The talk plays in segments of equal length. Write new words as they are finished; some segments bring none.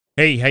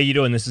Hey, how you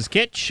doing? This is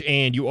Kitch,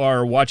 and you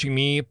are watching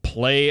me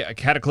play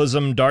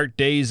Cataclysm Dark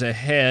Days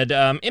Ahead.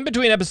 In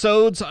between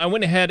episodes, I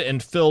went ahead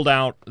and filled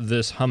out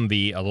this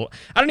Humvee a little.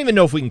 I don't even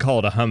know if we can call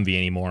it a Humvee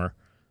anymore.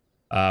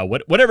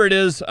 Whatever it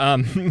is,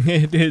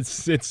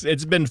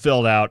 it's been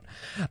filled out.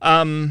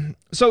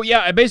 So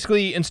yeah, I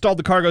basically installed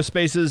the cargo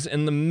spaces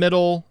in the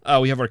middle.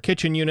 We have our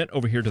kitchen unit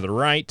over here to the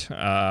right,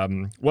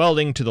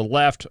 welding to the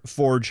left,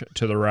 forge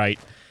to the right.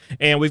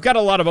 And we've got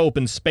a lot of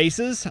open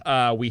spaces.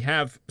 We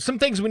have some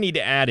things we need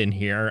to add in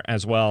here,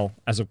 as well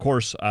as, of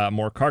course,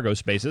 more cargo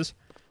spaces.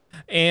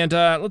 And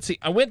let's see,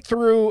 I went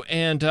through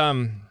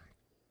and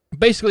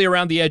basically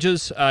around the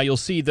edges, you'll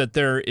see that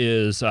there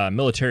is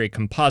military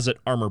composite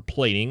armor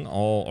plating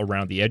all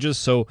around the edges.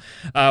 So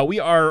we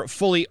are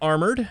fully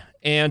armored.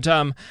 And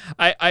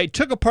I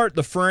took apart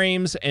the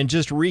frames and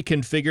just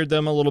reconfigured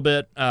them a little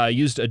bit,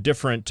 used a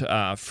different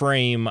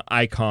frame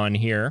icon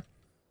here.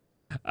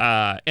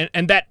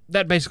 And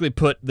that basically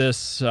put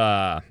this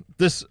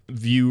this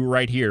view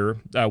right here.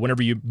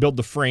 Whenever you build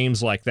the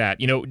frames like that,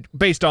 you know,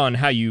 based on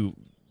how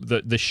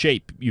the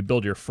shape you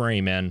build your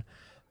frame in,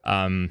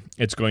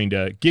 it's going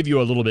to give you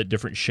a little bit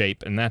different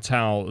shape, and that's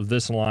how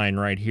this line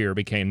right here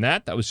became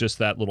that. That was just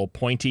that little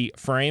pointy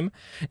frame,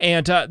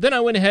 and then I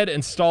went ahead and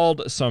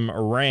installed some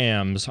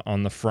rams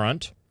on the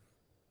front,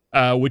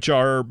 which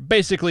are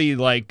basically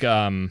like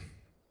I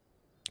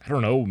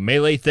don't know,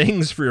 melee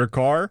things for your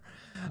car.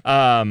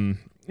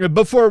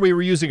 Before we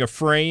were using a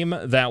frame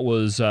that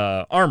was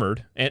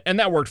armored, and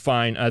that worked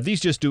fine. These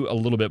just do a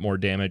little bit more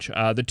damage.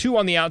 The two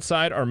on the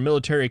outside are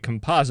military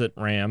composite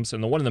rams,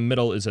 and the one in the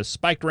middle is a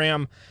spiked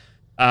ram,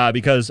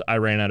 because I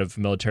ran out of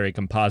military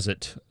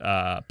composite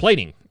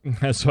plating,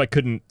 so I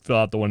couldn't fill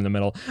out the one in the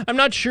middle. I'm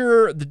not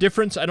sure the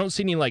difference. I don't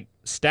see any, like,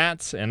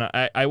 stats, and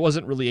I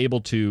wasn't really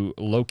able to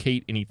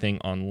locate anything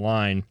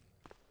online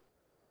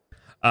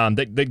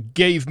that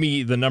gave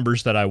me the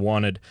numbers that I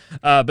wanted,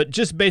 but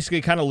just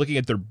basically kind of looking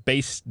at the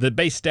base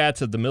stats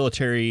of the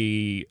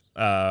military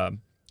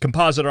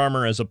composite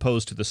armor as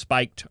opposed to the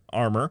spiked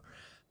armor,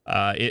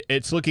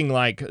 it's looking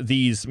like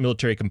these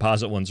military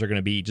composite ones are going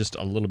to be just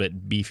a little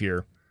bit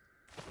beefier.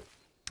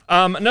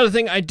 Another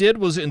thing I did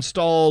was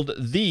installed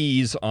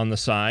these on the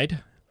side,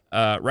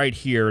 right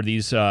here,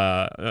 these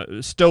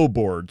stow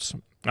boards.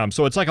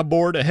 So it's like a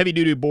board, a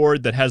heavy-duty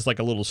board that has like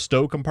a little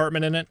stow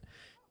compartment in it.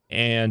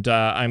 And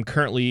I'm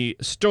currently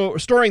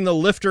storing the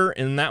lifter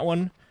in that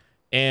one.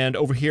 And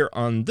over here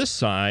on this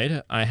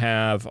side, I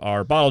have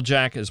our bottle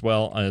jack as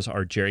well as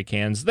our jerry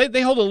cans.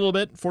 They hold a little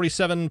bit,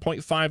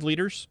 47.5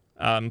 liters.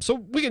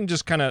 So we can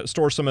just kind of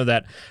store some of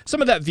that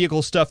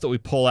vehicle stuff that we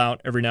pull out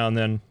every now and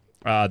then.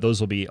 Those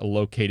will be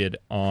located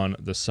on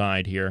the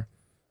side here.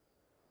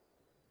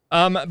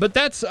 But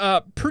that's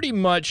pretty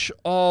much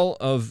all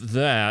of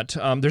that.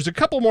 There's a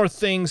couple more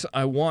things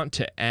I want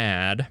to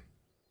add.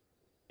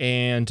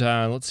 And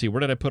let's see, where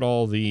did I put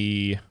all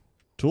the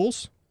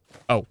tools?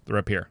 Oh, they're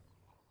up here.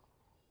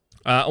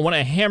 I want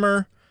a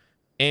hammer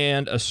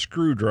and a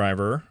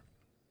screwdriver.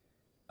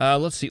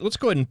 Let's see, let's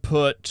go ahead and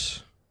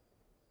put...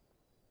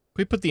 Can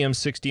we put the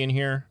M60 in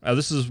here?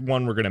 This is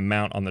one we're going to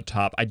mount on the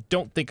top. I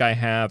don't think I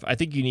have... I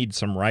think you need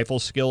some rifle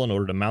skill in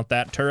order to mount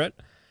that turret.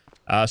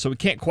 So we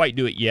can't quite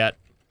do it yet,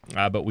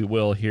 but we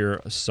will here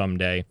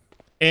someday.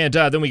 And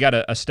then we got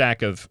a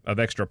stack of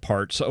extra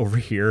parts over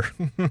here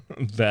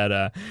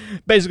that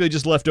basically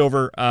just left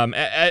over.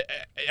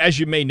 As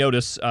you may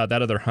notice,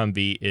 that other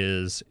Humvee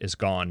is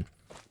gone.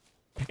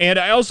 And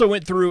I also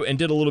went through and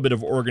did a little bit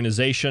of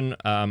organization.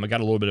 I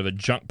got a little bit of a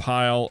junk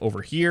pile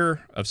over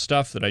here of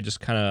stuff that I just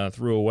kind of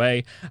threw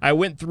away. I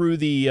went through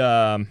the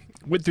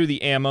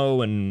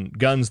ammo and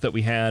guns that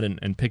we had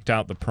and picked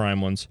out the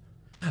prime ones.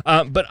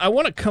 But I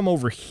want to come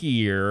over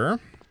here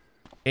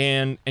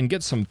and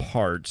get some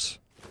parts.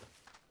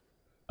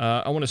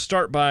 I want to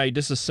start by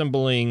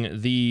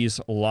disassembling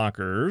these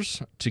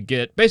lockers to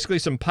get basically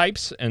some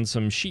pipes and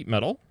some sheet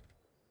metal.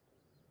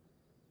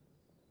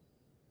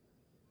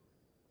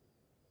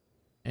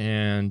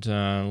 And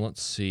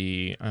let's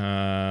see.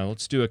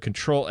 Let's do a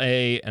Control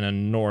A and a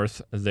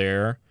north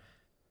there.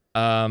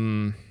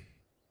 Do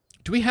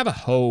we have a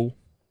hoe?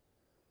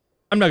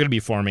 I'm not going to be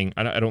farming.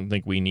 I don't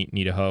think we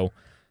need a hoe.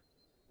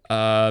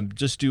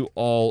 Just do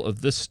all of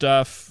this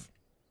stuff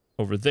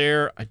over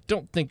there. I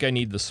don't think I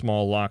need the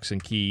small locks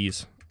and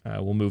keys.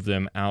 We'll move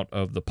them out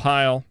of the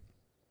pile.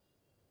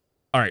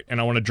 All right, and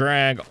I want to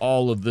drag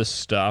all of this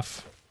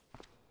stuff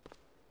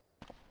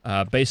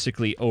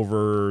basically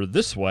over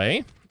this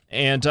way.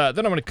 And then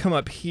I'm going to come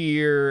up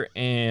here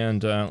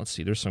and let's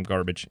see, there's some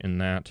garbage in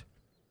that.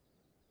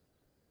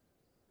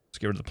 Let's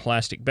get rid of the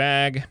plastic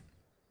bag.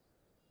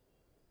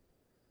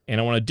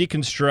 And I want to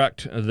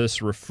deconstruct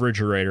this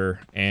refrigerator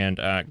and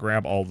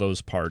grab all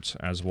those parts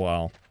as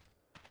well.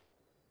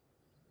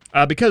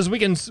 Because we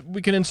can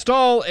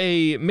install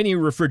a mini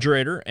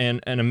refrigerator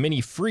and a mini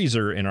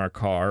freezer in our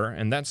car,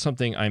 and that's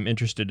something I'm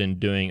interested in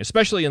doing,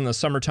 especially in the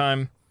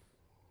summertime,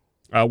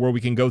 where we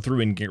can go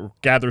through and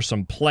gather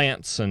some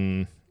plants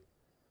and...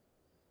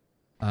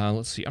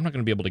 let's see, I'm not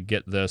going to be able to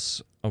get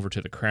this over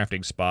to the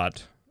crafting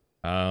spot.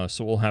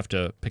 So we'll have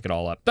to pick it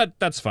all up.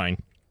 That's fine.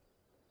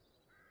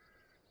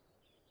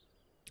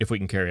 If we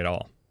can carry it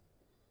all.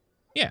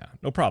 Yeah,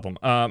 no problem.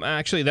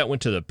 Actually, that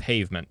went to the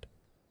pavement.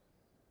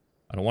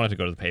 I don't want it to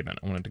go to the pavement.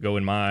 I want it to go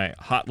in my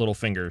hot little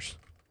fingers.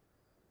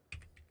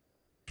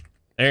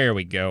 There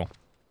we go.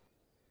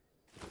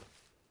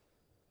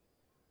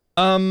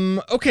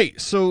 Okay,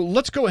 so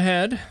let's go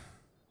ahead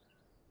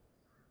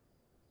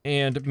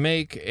and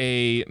make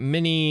a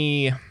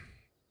mini...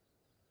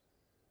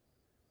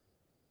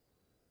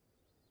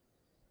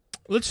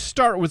 Let's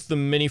start with the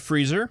mini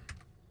freezer.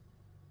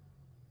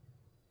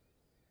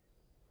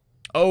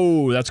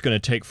 Oh, that's going to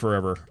take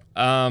forever.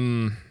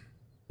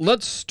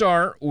 Let's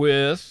start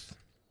with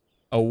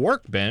a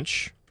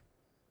workbench.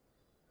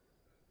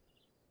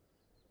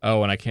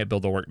 Oh, and I can't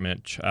build the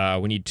workbench.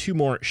 We need 2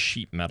 more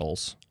sheet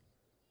metals.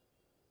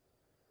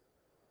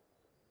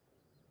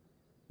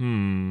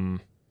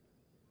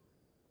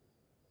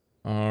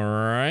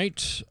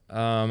 Alright.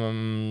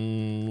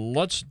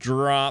 Let's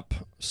drop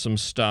some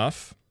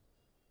stuff.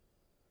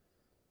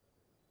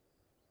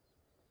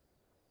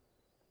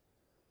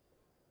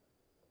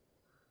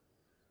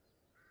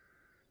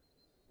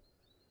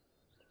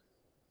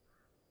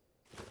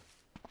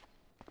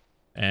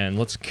 And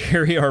let's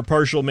carry our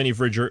partial mini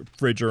fridge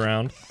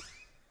around.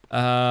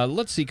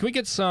 Let's see, can we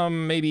get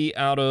some maybe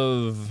out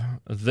of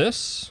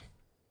this?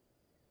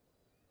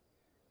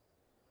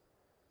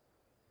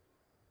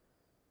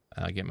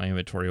 Get my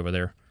inventory over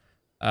there.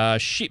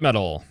 Sheet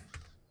metal.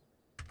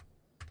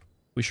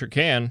 We sure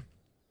can.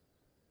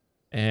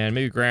 And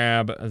maybe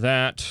grab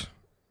that.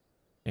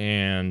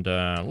 And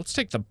let's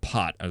take the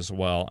pot as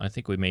well. I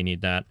think we may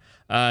need that.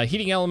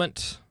 Heating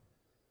element.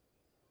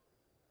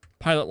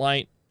 Pilot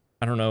light.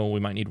 I don't know, we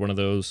might need one of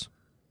those.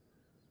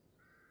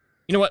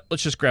 You know what?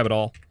 Let's just grab it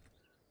all.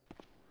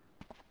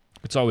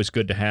 It's always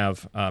good to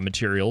have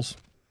materials.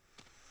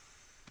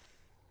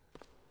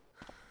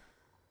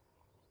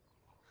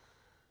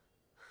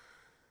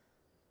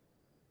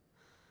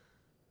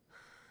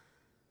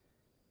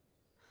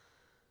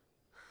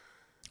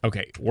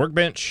 Okay,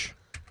 workbench.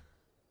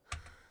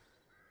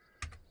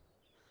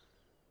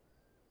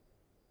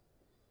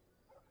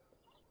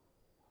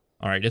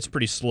 All right, it's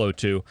pretty slow,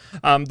 too.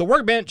 The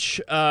workbench,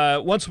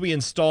 once we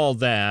install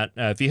that,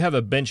 if you have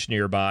a bench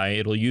nearby,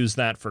 it'll use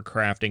that for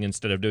crafting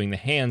instead of doing the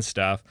hand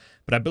stuff.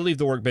 But I believe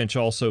the workbench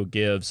also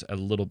gives a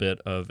little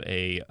bit of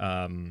a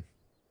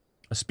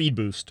speed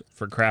boost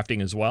for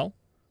crafting as well.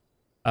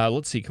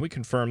 Let's see, can we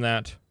confirm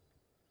that?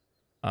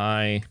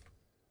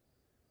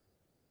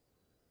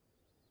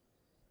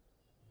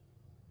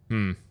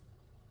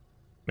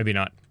 Maybe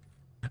not.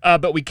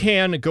 But we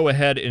can go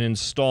ahead and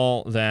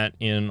install that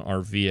in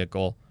our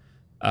vehicle.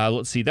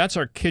 Let's see, that's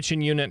our kitchen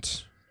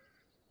unit.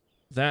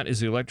 That is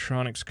the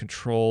electronics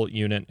control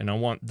unit, and I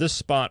want this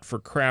spot for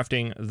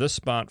crafting, this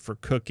spot for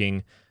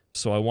cooking,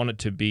 so I want it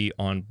to be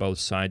on both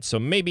sides. So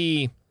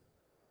maybe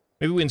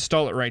we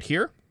install it right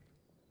here.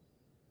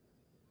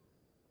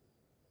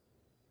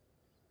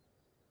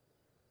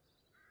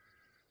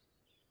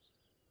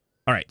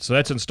 All right, so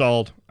that's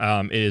installed.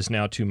 It is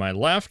now to my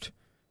left.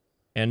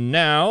 And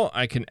now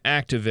I can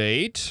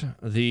activate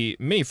the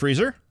mini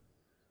freezer.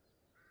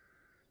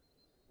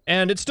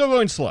 And it's still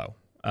going slow.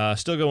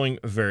 Still going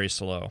very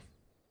slow.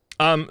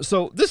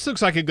 So this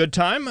looks like a good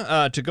time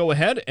to go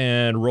ahead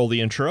and roll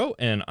the intro,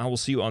 and I will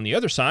see you on the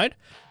other side,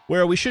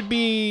 where we should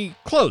be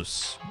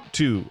close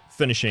to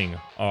finishing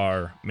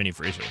our mini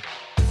freezer.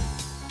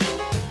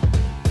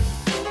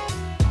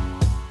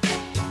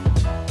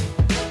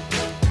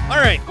 All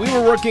right, we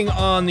were working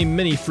on the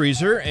mini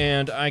freezer,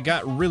 and I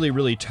got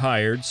really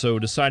tired, so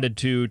decided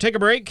to take a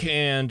break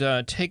and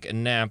take a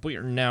nap. We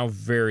are now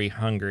very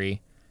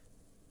hungry.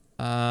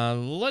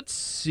 Let's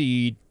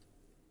see.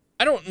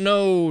 I don't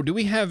know. Do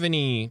we have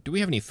any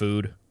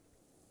food?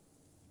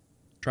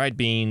 Dried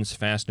beans,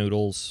 fast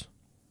noodles.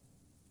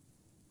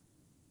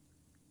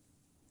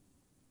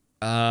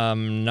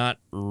 Not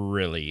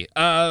really.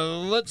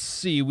 Let's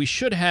see. We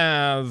should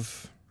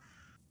have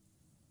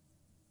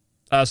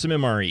some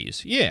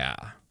MREs. Yeah.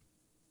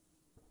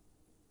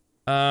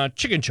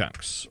 Chicken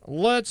chunks.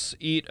 Let's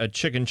eat a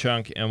chicken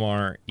chunk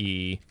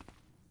MRE.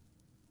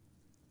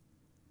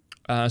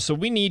 So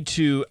we need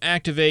to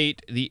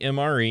activate the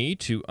MRE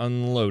to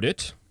unload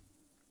it.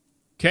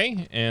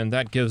 Okay, and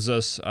that gives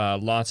us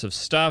lots of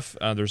stuff.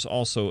 There's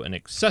also an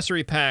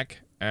accessory pack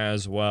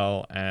as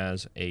well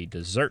as a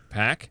dessert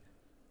pack.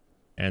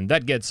 And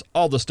that gets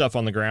all the stuff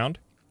on the ground.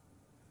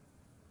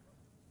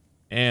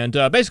 And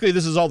basically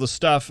this is all the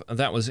stuff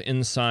that was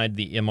inside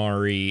the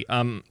MRE.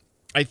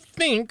 I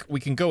think we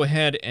can go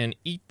ahead and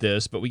eat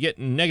this, but we get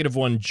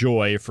 -1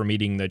 joy from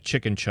eating the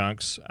chicken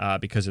chunks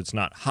because it's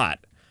not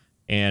hot.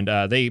 And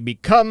they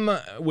become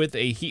with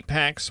a heat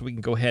pack, so we can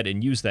go ahead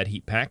and use that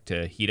heat pack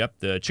to heat up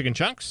the chicken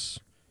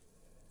chunks.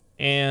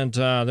 And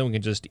then we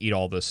can just eat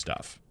all this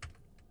stuff.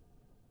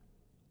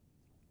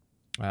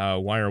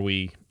 Why are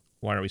we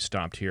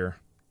stopped here?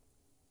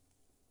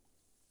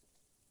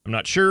 I'm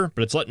not sure,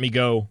 but it's letting me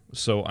go,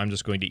 so I'm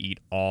just going to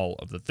eat all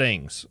of the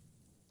things.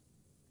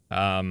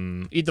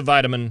 Eat the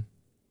vitamin,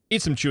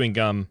 eat some chewing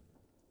gum,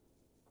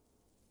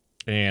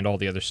 and all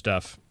the other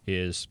stuff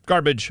is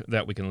garbage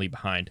that we can leave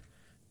behind.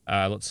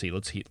 Let's see.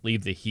 Let's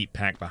leave the heat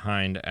pack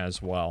behind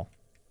as well.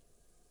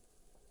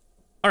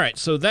 All right,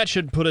 so that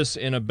should put us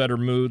in a better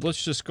mood.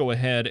 Let's just go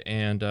ahead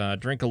and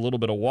drink a little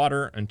bit of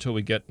water until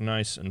we get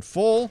nice and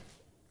full.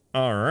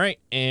 All right,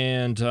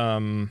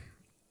 and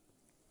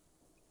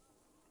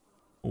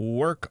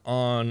work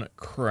on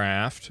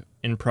craft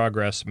in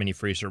progress mini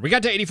freezer. We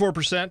got to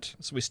 84%,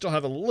 so we still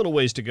have a little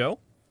ways to go.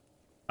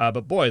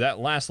 But boy, that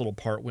last little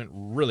part went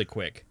really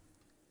quick.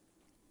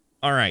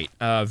 All right,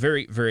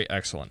 very, very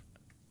excellent.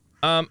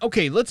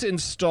 Okay, let's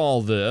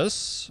install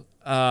this.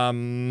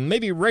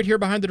 Maybe right here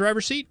behind the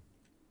driver's seat.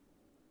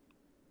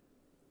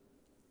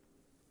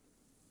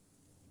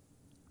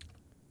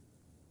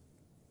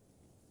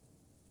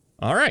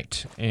 All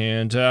right,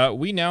 and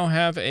we now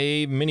have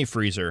a mini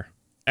freezer.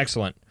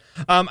 Excellent.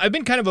 I've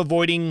been kind of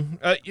avoiding,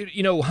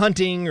 you know,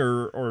 hunting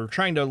or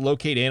trying to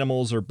locate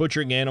animals or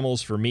butchering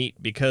animals for meat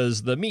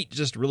because the meat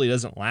just really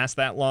doesn't last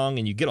that long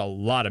and you get a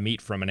lot of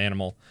meat from an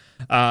animal.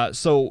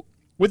 So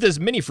with this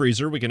mini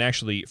freezer, we can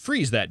actually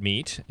freeze that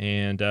meat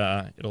and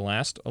it'll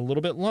last a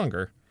little bit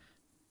longer.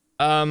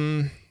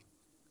 So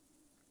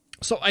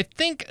I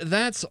think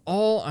that's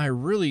all I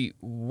really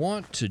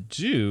want to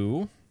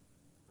do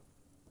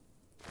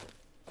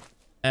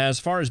as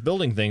far as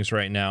building things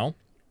right now.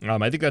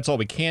 I think that's all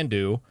we can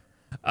do.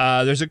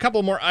 There's a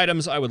couple more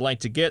items I would like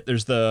to get.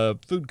 There's the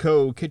Food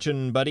Co.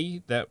 Kitchen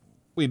Buddy that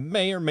we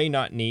may or may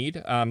not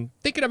need.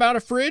 Thinking about a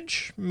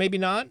fridge, maybe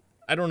not.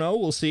 I don't know,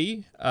 we'll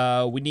see.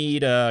 We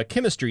need a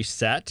chemistry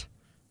set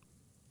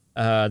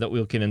that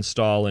we can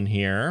install in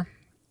here.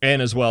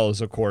 And as well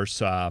as, of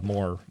course,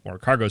 more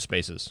cargo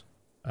spaces.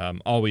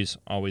 Always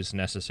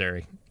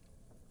necessary.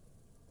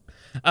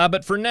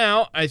 But for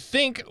now, I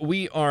think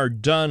we are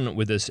done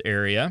with this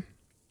area.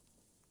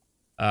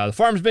 The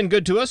farm's been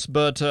good to us,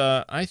 but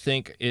I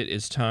think it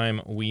is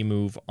time we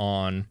move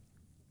on.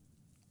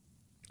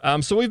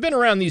 So we've been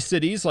around these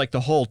cities like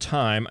the whole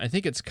time. I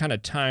think it's kind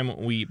of time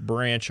we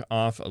branch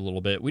off a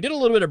little bit. We did a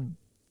little bit of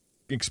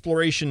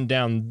exploration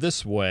down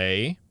this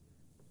way.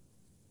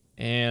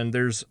 And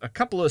there's a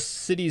couple of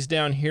cities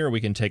down here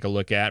we can take a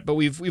look at. But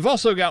we've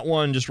also got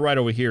one just right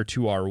over here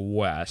to our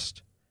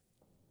west.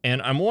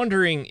 And I'm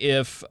wondering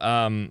if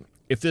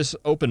this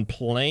open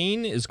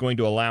plain is going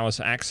to allow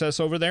us access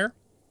over there.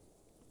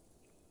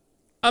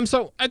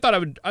 So I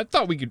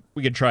thought we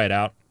could try it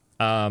out.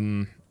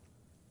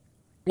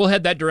 We'll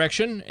head that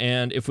direction,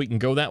 and if we can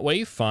go that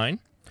way, fine.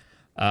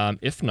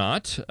 If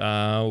not,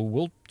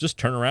 we'll just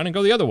turn around and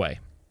go the other way.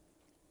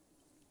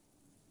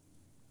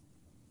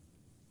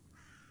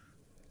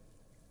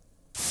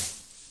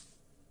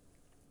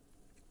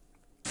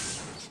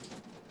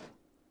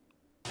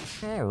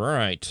 All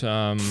right.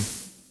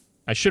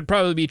 I should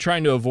probably be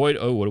trying to avoid...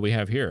 Oh, what do we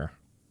have here?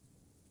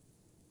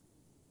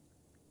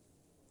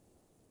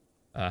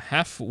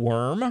 Half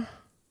worm,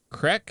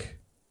 Krek,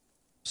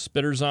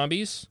 spitter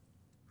zombies.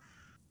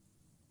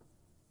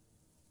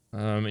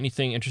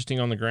 Anything interesting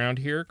on the ground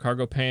here?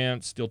 Cargo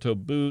pants, steel-toe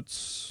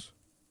boots.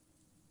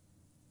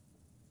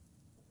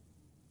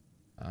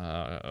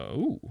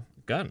 Ooh,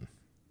 gun.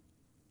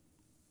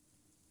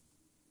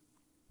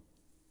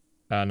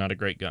 Not a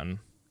great gun.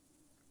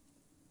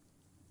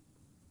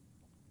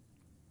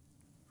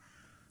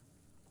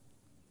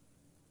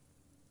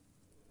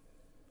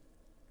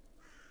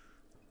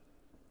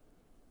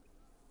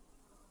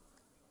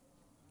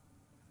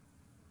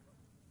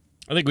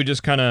 I think we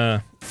just kind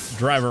of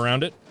drive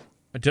around it.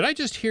 Did I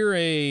just hear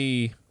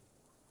a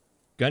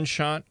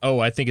gunshot? Oh,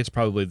 I think it's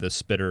probably the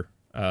spitter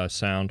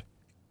sound.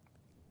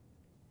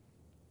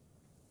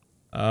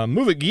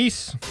 Move it,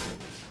 geese.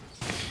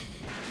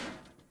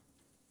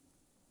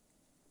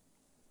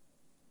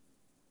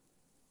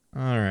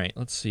 All right,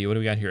 let's see. What do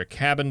we got here? A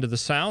cabin to the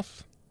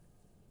south.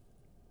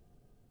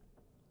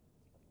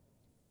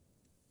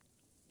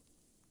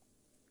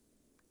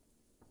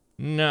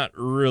 Not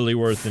really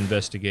worth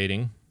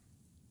investigating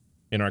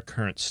in our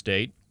current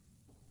state.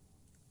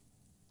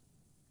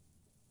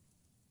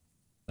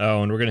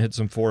 Oh, and we're going to hit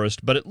some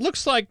forest. But it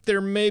looks like there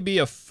may be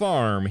a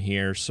farm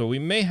here, so we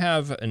may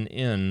have an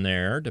inn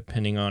there,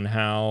 depending on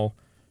how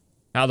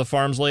the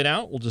farm's laid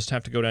out. We'll just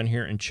have to go down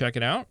here and check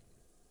it out.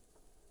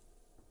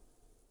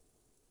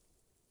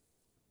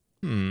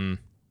 All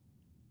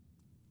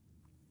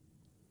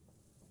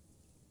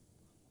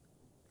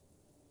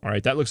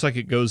right, that looks like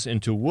it goes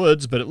into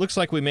woods, but it looks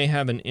like we may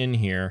have an inn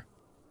here.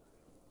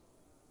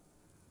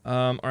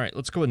 All right,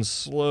 let's go ahead and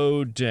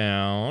slow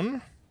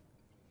down.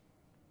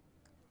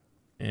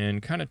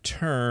 And kind of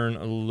turn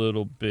a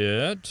little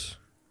bit.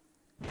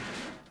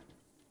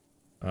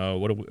 Oh,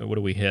 what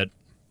do we hit?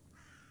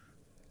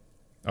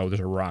 Oh,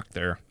 there's a rock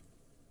there.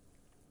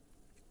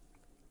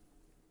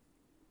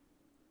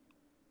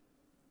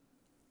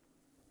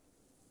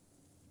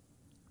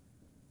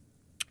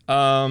 What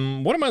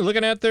am I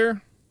looking at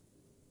there?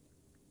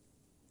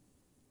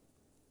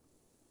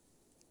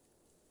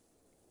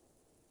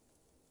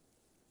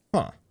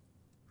 Huh.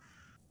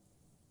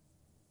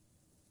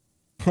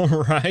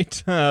 All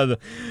right.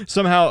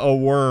 Somehow a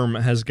worm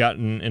has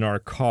gotten in our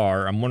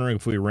car. I'm wondering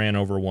if we ran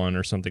over one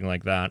or something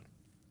like that.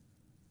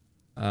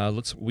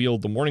 Let's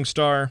wield the Morning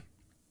Star.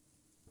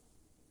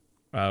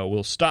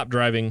 We'll stop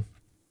driving.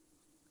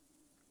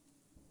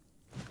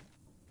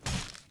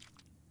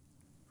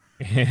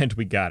 And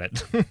we got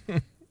it.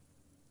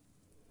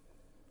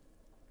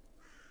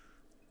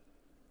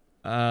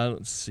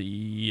 Let's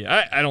see.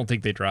 I don't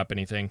think they drop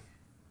anything.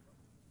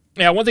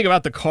 Yeah, one thing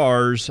about the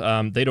cars,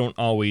 they don't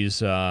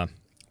always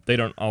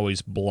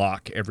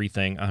block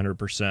everything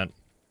 100%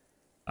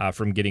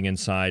 from getting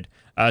inside,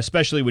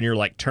 especially when you're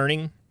like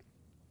turning.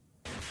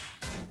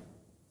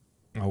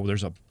 Oh,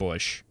 there's a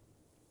bush.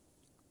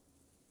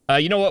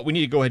 You know what? We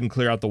need to go ahead and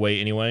clear out the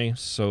way anyway.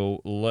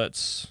 So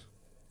let's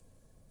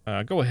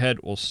go ahead.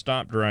 We'll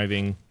stop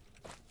driving.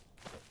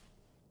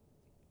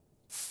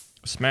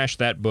 Smash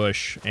that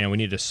bush, and we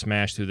need to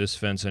smash through this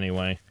fence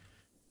anyway.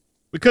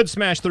 We could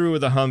smash through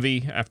with a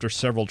Humvee after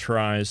several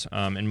tries.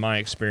 In my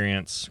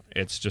experience,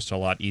 it's just a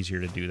lot easier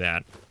to do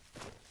that.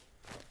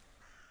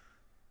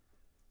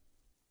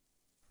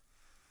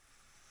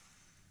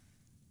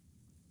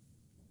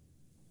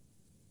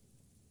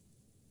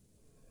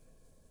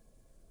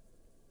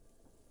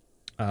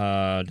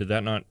 Did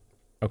that not...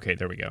 Okay,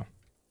 there we go.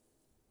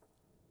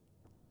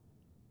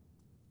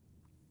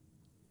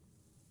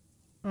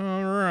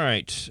 All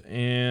right,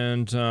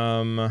 and,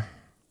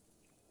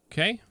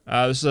 okay.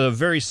 This is a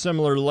very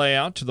similar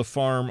layout to the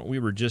farm we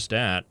were just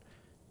at.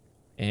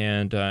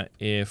 And,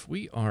 if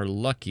we are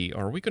lucky,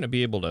 are we going to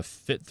be able to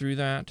fit through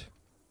that?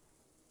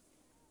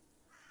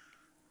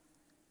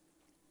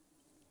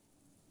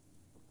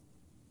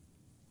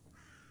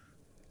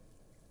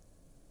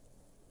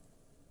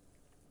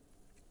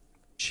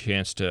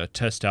 Chance to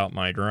test out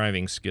my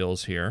driving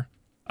skills here.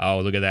 Oh,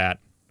 look at that.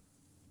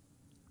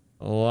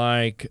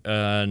 Like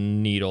a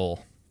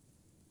needle.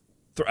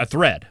 A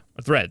thread.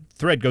 A thread.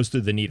 Thread goes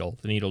through the needle.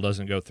 The needle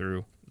doesn't go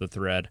through the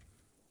thread.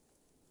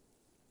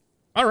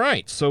 All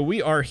right, so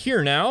we are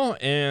here now,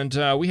 and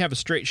we have a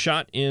straight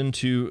shot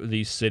into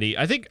the city.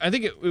 I think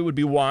it would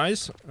be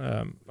wise.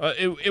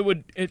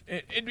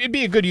 It'd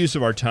be a good use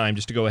of our time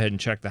just to go ahead and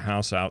check the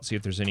house out, see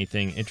if there's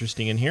anything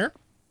interesting in here.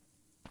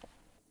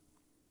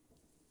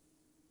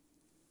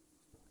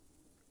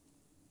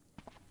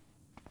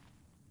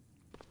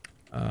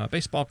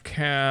 Baseball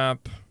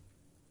cap.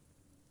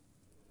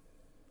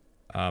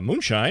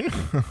 Moonshine.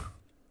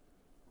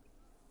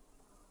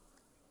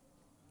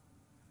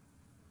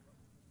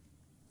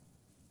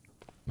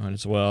 Might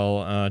as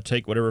well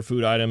take whatever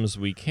food items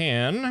we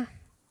can.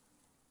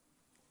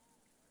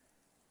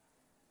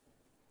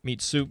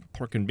 Meat soup,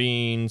 pork and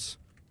beans,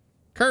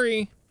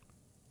 curry,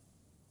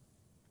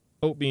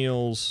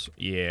 oatmeals,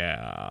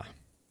 yeah.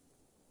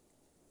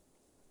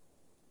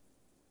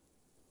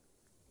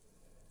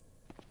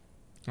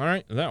 All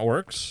right, that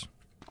works.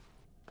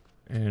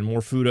 And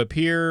more food up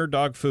here,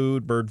 dog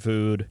food, bird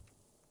food,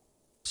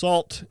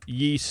 salt,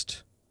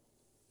 yeast.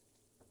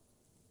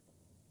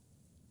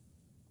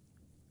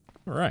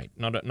 All right,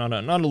 not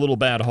a little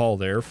bad haul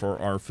there for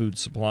our food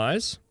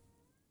supplies.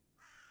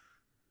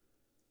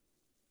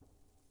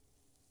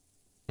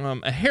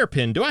 A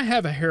hairpin. Do I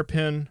have a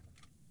hairpin?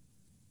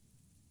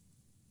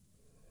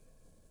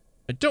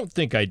 I don't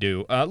think I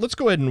do. Let's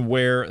go ahead and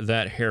wear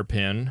that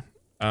hairpin.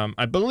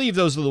 I believe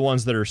those are the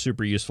ones that are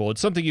super useful.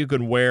 It's something you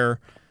can wear,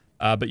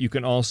 but you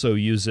can also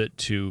use it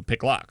to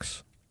pick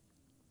locks.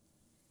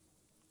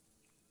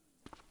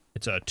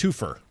 It's a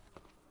twofer.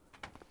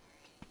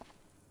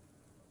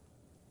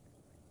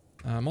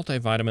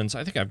 Multivitamins,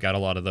 I think I've got a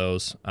lot of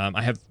those.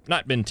 I have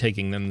not been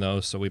taking them,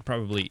 though, so we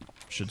probably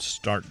should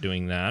start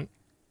doing that.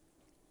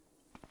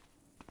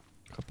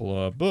 A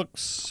couple of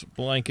books,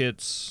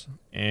 blankets,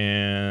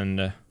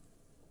 and...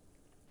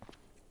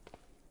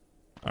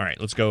 All right,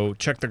 let's go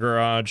check the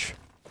garage.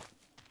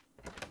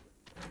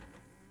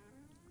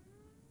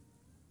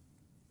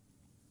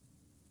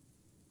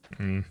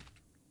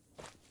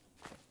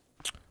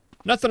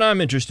 Nothing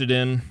I'm interested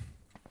in.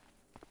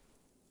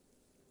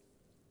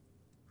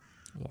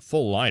 A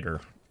full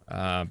lighter.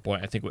 Boy,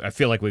 I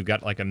feel like we've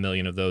got like a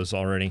million of those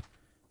already.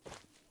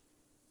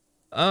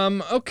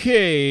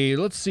 Okay,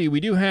 let's see. We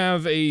do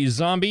have a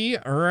zombie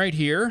right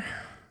here.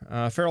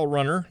 Feral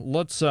runner.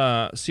 Let's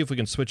see if we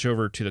can switch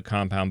over to the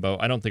compound bow.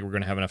 I don't think we're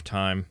going to have enough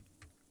time.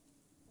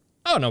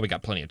 Oh, no, we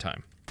got plenty of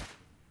time.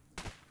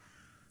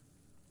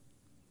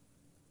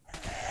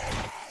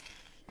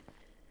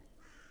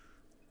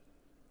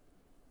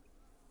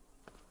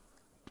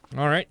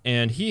 All right,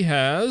 and he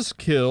has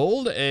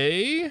killed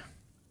a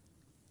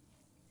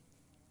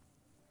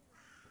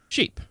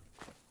sheep.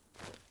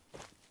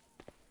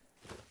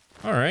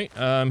 All right,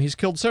 he's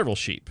killed several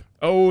sheep.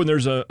 Oh, and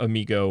there's a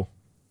Amigo.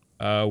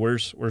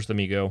 Where's the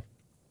Amigo?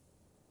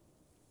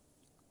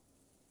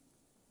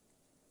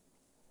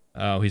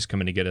 Oh, he's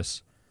coming to get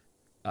us.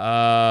 Boy,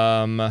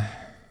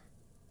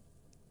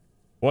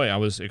 I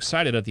was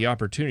excited at the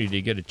opportunity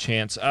to get a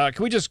chance.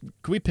 Can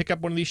we pick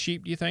up one of these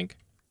sheep, do you think?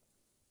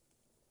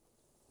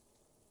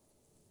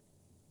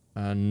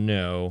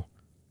 No.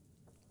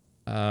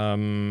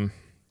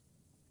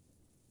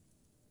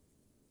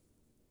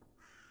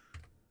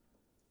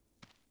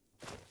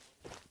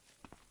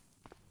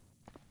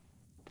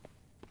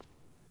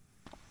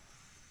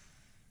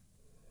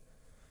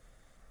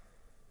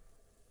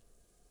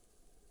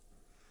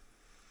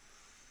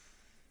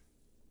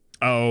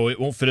 Oh, it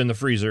won't fit in the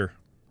freezer.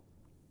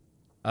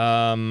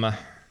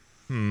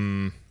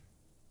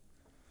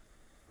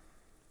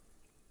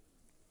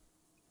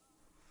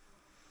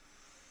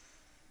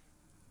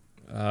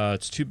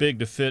 It's too big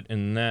to fit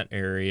in that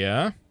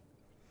area.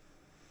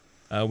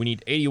 We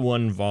need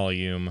 81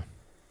 volume.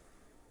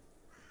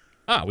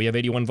 Ah, we have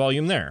 81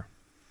 volume there.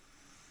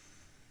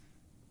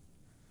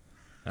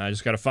 I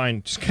just gotta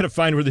find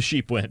where the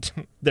sheep went.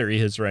 There he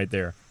is, right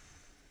there.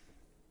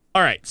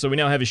 All right, so we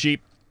now have a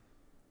sheep.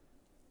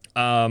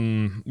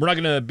 We're not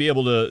gonna be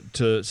able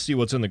to see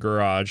what's in the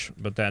garage,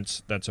 but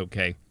that's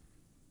okay.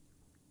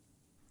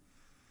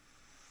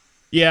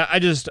 Yeah, I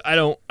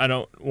don't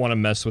want to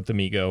mess with the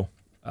Migo.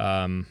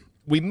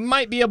 We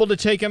might be able to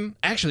take him.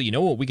 Actually, you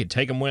know what we could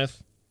take him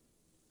with?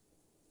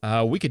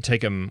 We could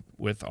take him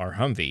with our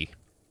Humvee.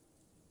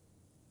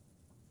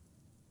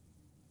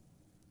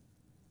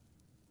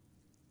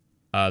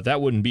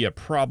 That wouldn't be a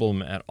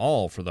problem at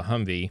all for the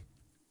Humvee.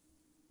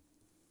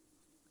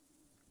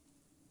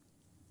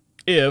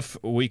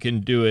 If we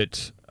can do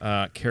it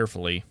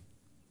carefully.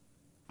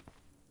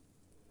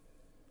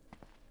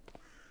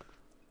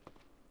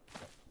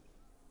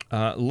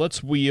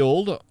 Let's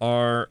wield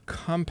our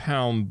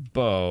compound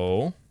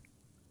bow.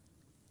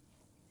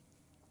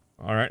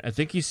 Alright, I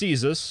think he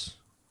sees us.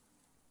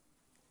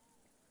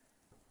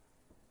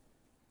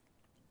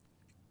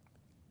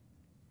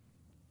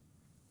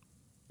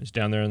 He's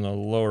down there in the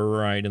lower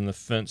right in the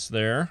fence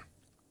there.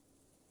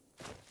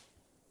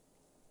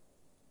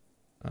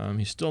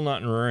 He's still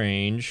not in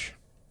range.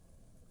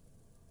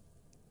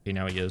 Okay,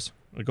 now he is.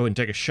 I'll go ahead and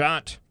take a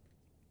shot.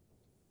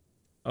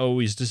 Oh,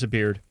 he's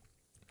disappeared.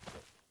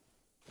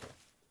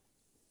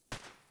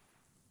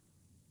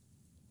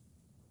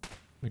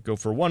 We go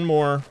for one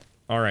more.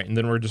 All right, and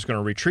then we're just going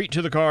to retreat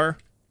to the car.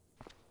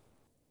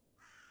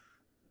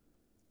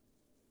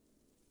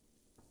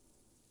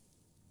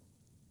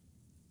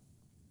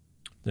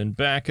 Then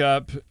back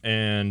up,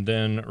 and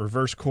then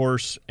reverse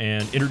course,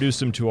 and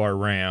introduce him to our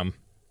ram.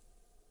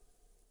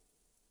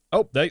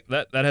 Oh,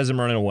 that has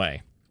him running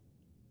away.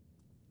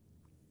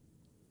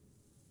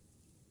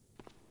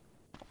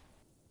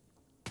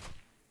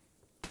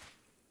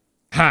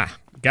 Ha!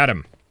 Got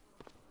him.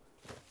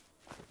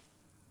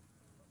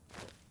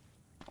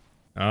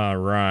 All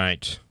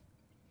right.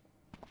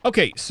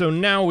 Okay, so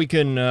now we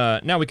can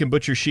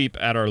butcher sheep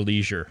at our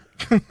leisure.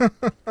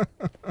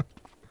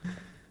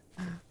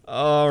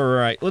 All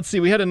right, let's see.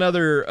 We had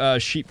another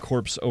sheep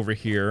corpse over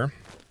here.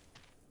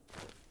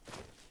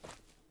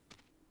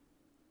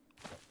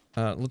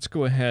 Let's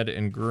go ahead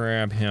and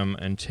grab him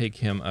and take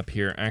him up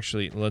here.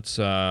 Actually, let's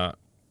go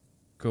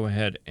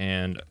ahead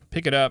and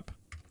pick it up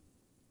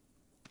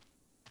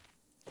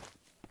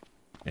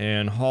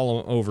and haul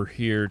him over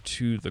here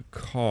to the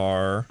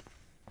car.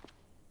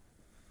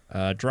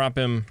 Drop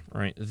him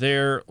right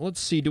there. Let's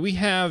see, do we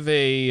have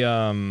a,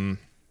 I'm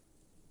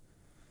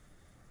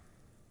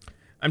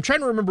trying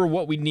to remember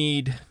what we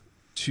need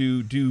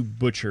to do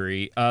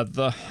butchery.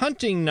 The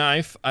hunting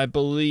knife, I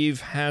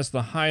believe, has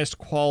the highest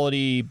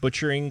quality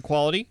butchering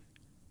quality.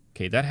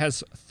 Okay, that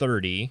has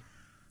 30.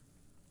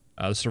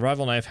 The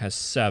survival knife has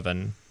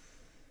 7.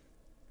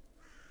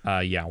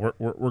 Yeah,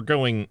 we're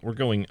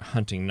going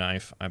hunting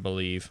knife, I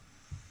believe.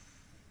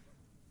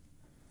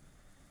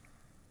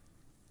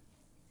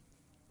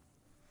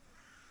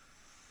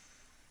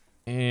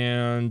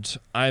 And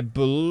I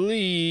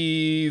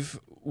believe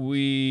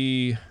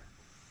we...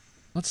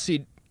 Let's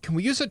see, can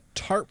we use a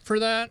tarp for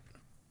that?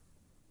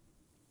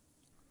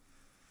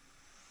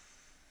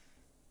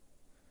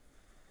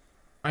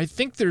 I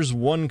think there's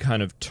one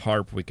kind of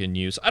tarp we can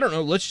use. I don't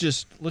know, let's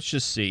just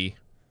see.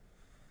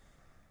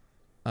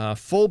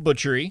 Full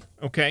butchery,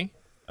 okay.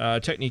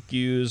 Technique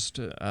used,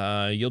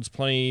 yields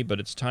plenty, but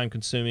it's time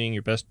consuming.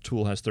 Your best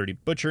tool has 30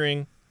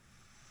 butchering.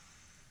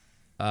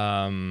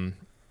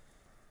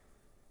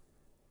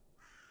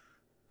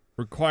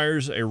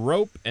 Requires a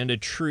rope and a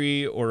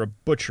tree or a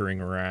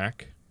butchering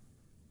rack.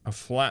 A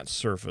flat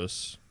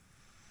surface.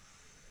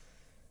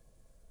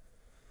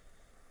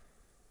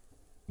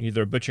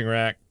 Either a butchering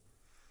rack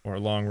or a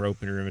long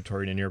rope in your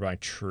inventory and a nearby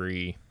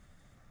tree.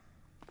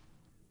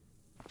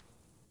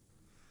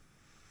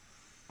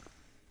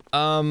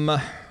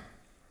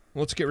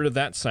 Let's get rid of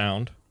that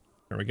sound.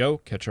 There we go.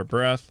 Catch our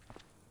breath.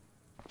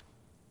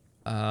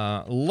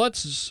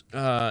 Let's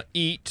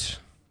eat.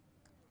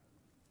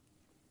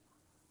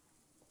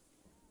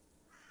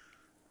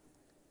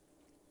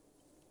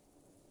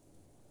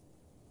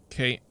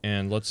 Okay,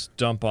 and let's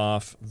dump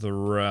off the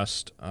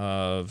rest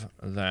of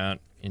that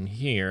in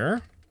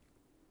here.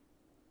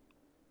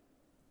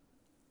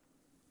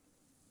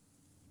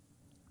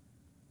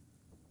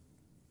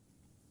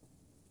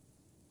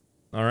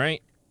 All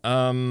right.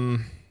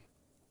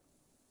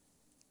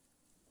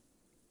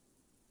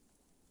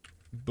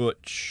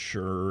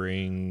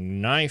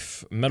 Butchering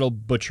knife, metal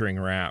butchering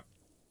wrap.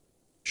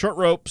 Short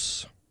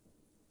ropes.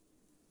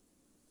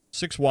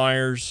 6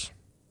 wires.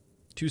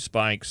 2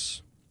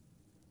 spikes.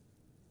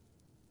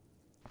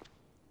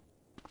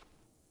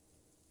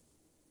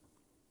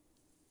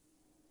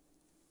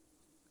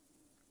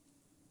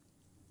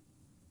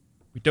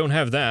 We don't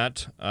have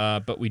that,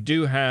 but we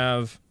do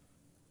have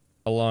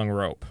a long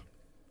rope.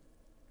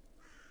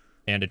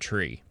 And a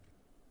tree.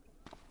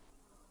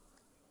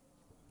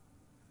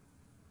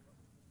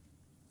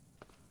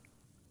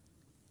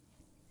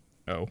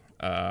 Oh,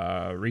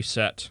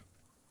 reset.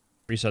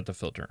 Reset the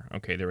filter.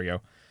 Okay, there we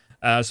go.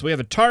 So we have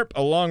a tarp,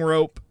 a long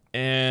rope,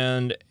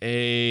 and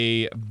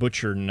a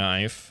butcher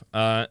knife.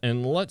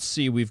 And let's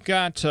see, we've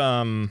got,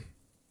 where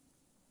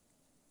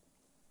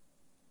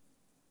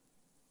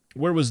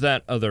was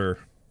that other?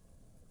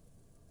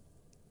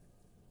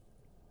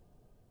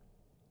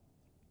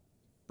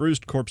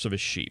 Bruised corpse of a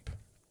sheep.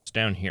 It's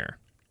down here.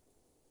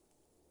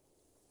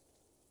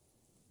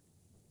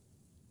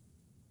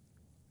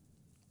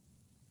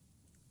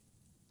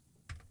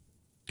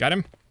 Got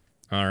him?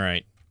 All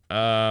right.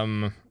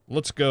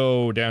 Let's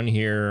go down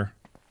here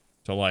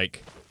to,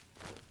 like,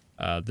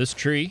 this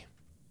tree.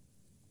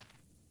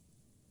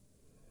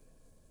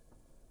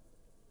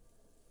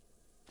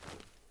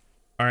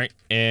 All right,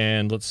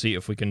 and let's see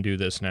if we can do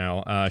this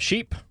now.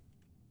 Sheep,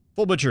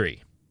 full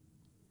butchery.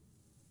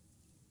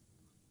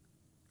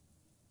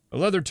 A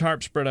leather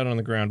tarp spread out on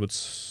the ground would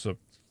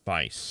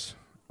suffice,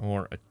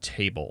 or a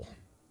table.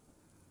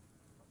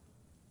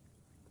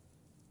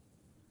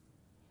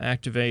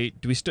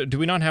 Activate. Do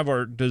we not have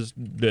our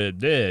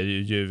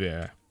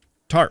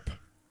tarp?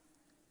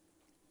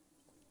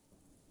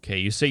 Okay,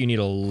 you say you need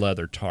a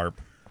leather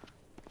tarp.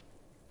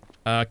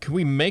 Can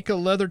we make a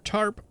leather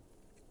tarp?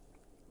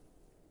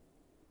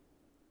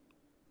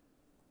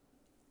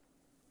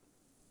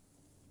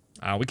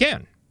 We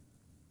can.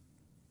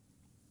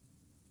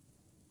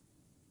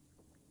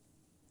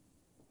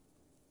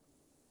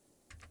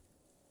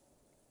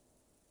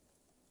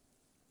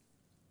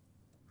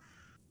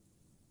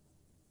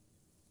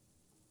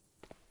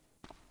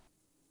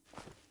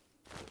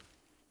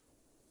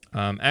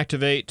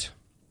 Activate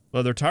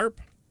leather tarp.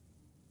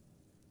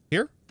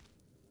 Here.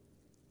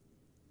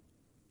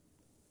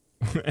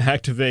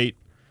 Activate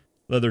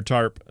leather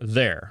tarp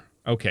there.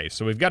 Okay,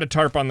 so we've got a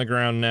tarp on the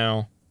ground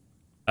now.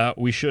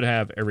 We should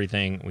have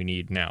everything we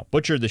need now.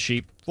 Butcher the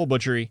sheep. Full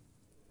butchery.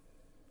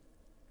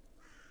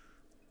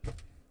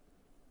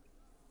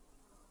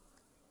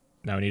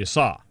 Now we need a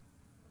saw.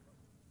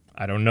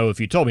 I don't know if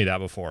you told me that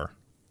before.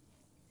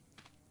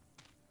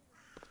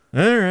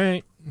 All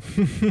right.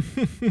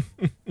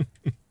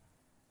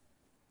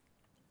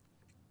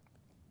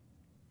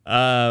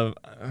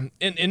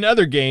 In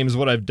other games,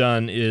 what I've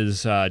done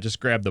is just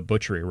grab the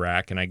butchery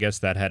rack, and I guess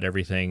that had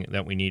everything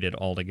that we needed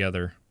all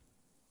together.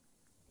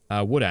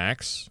 Wood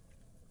axe.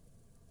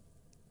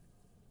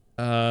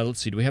 Let's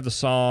see. Do we have the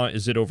saw?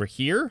 Is it over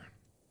here?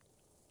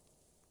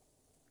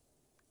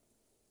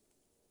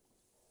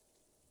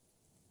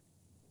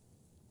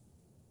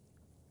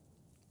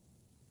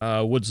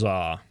 Wood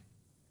saw.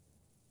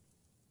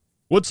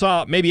 Wood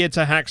saw. Maybe it's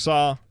a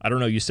hacksaw. I don't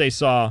know. You say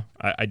saw.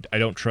 I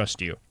don't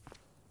trust you.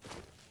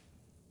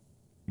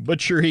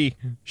 Butchery,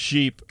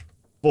 sheep,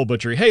 full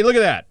butchery. Hey, look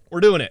at that. We're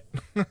doing it.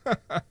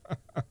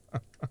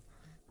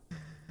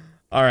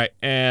 All right,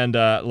 and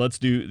let's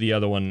do the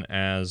other one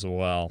as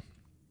well.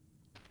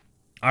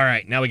 All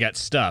right, now we got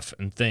stuff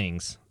and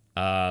things.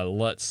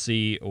 Let's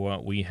see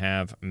what we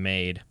have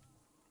made.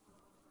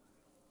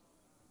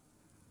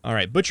 All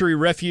right, butchery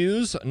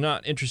refuse.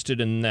 Not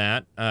interested in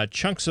that.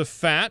 Chunks of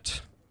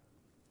fat.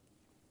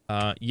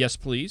 Yes,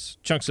 please.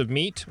 Chunks of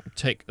meat.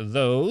 Take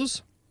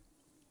those.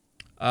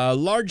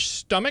 Large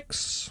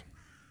stomachs.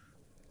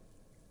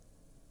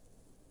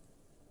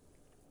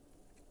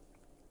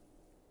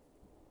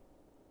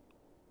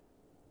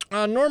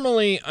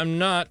 Normally, I'm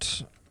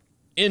not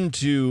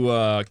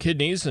into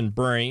kidneys and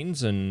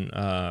brains and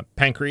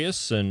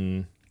pancreas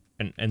and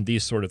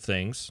these sort of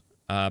things.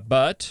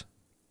 But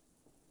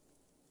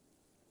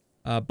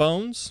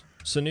bones,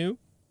 sinew,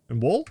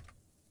 and wool.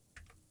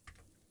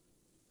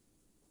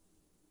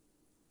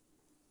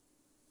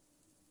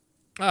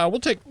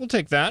 We'll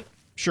take that.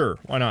 Sure,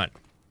 why not?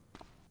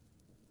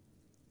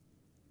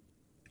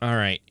 All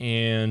right,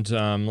 and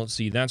let's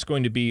see. That's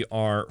going to be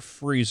our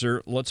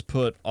freezer. Let's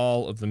put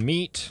all of the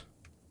meat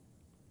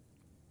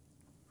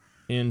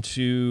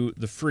into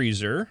the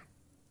freezer.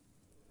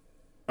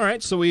 All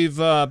right, so we've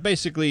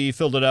basically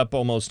filled it up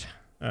almost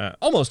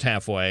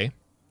halfway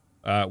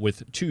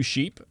with 2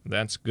 sheep.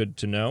 That's good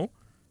to know.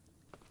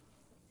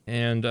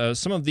 And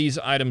some of these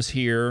items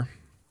here,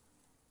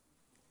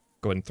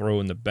 go ahead and throw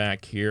in the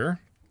back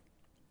here.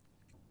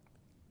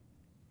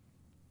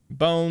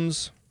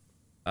 Bones.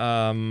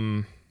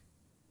 Not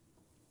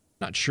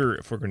sure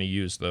if we're going to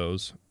use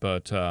those,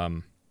 but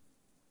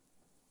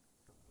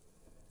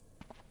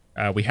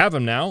we have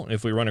them now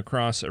if we run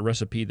across a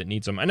recipe that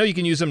needs them. I know you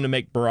can use them to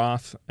make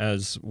broth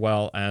as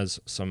well as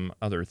some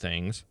other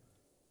things.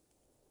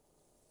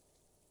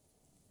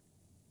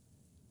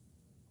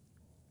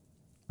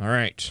 All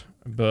right,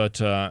 but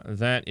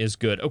that is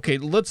good. Okay,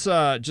 let's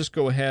just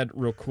go ahead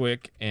real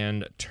quick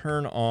and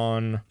turn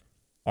on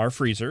our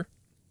freezer.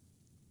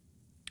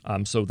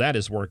 So that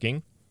is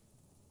working.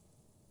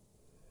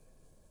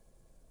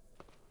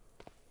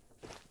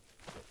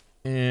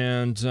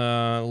 And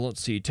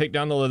let's see. Take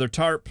down the leather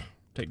tarp.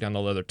 Take down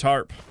the leather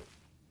tarp.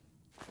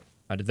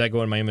 Did that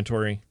go in my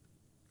inventory?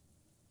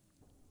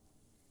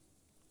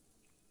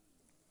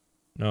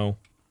 No.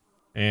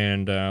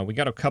 And we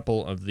got a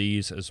couple of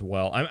these as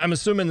well. I'm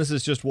assuming this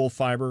is just wool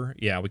fiber.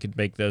 Yeah, we could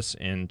make this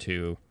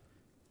into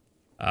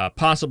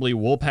possibly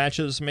wool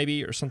patches,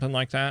 maybe, or something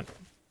like that.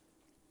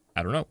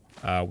 I don't know.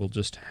 We'll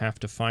just have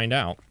to find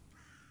out.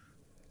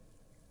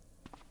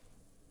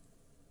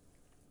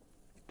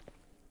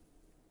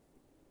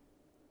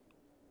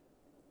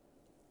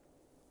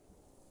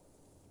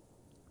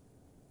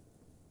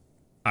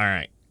 All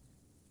right.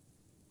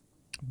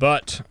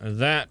 But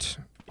that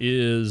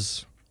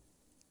is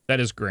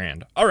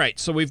grand. All right,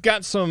 so we've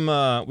got some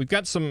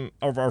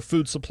of our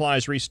food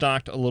supplies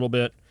restocked a little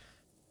bit.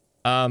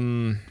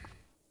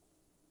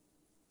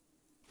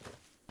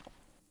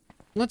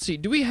 Let's see.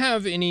 Do we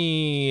have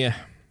any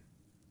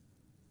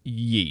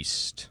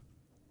yeast?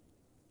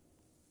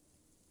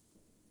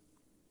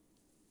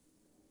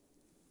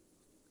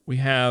 We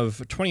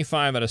have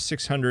 25 out of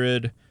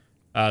 600.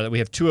 We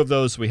have 2 of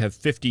those. We have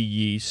 50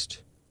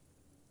 yeast.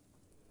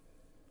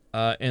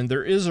 And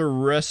there is a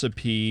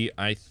recipe,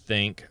 I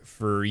think,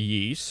 for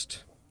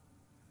yeast,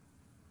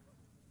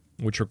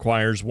 which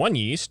requires 1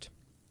 yeast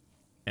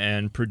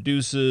and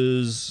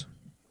produces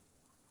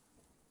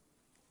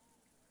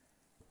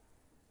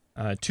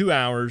 2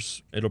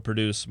 hours. It'll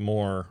produce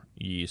more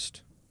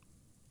yeast.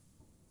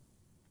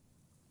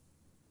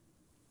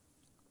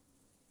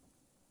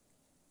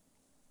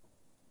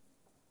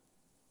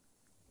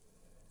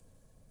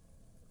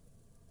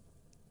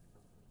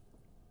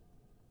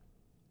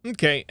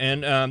 Okay,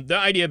 and the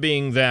idea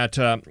being that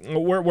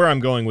where I'm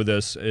going with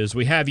this is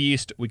we have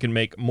yeast, we can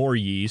make more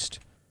yeast,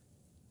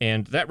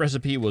 and that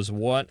recipe was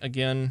what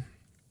again?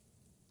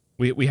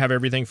 We have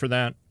everything for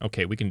that?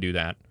 Okay, we can do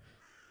that.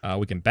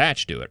 We can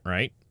batch do it,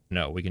 right?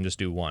 No, we can just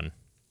do 1.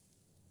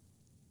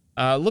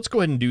 Let's go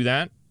ahead and do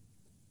that.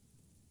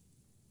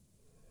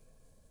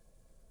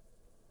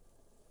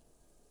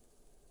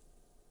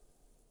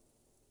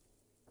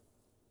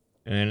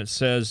 And it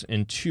says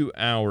in 2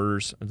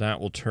 hours that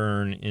will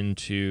turn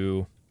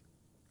into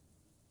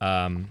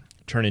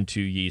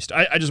yeast.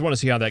 I just want to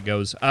see how that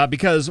goes.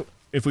 Because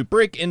if we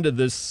break into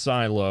this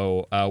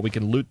silo, we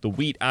can loot the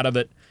wheat out of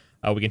it.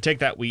 We can take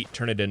that wheat,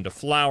 turn it into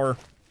flour,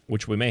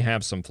 which we may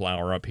have some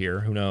flour up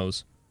here. Who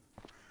knows?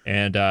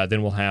 And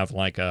then we'll have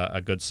like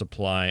a good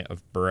supply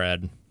of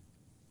bread.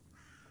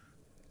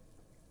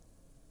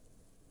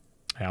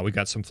 Yeah, we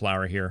got some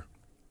flour here.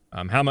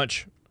 How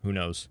much? Who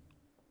knows?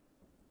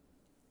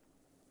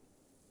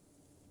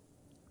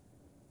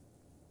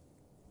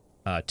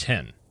 Uh,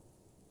 10.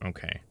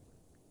 Okay.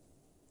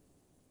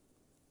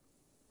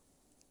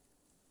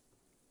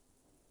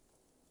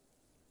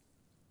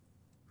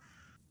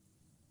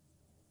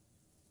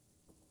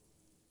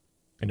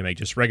 And to make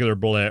just regular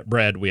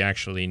bread, we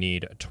actually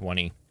need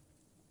 20.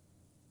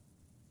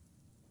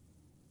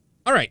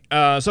 All right.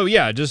 So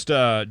yeah, just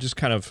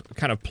kind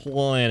of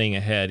planning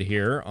ahead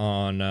here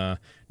on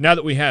now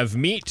that we have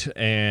meat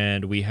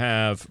and we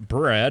have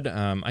bread.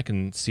 I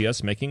can see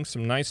us making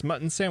some nice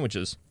mutton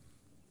sandwiches.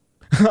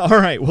 All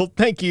right. Well,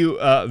 thank you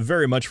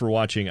very much for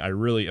watching. I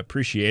really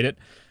appreciate it.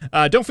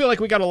 Don't feel like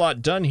we got a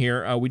lot done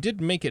here. We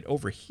did make it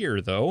over here,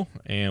 though,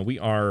 and we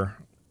are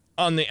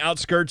on the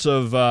outskirts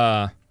of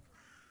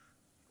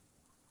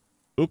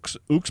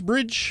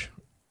Uxbridge?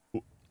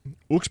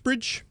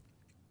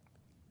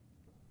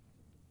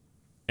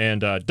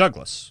 And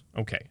Douglas.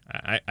 Okay,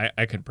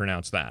 I can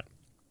pronounce that.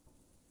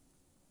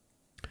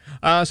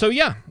 So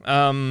yeah,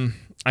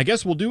 I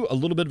guess we'll do a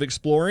little bit of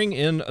exploring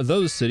in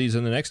those cities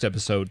in the next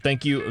episode.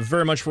 Thank you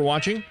very much for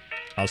watching.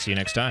 I'll see you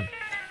next time.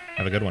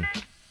 Have a good one.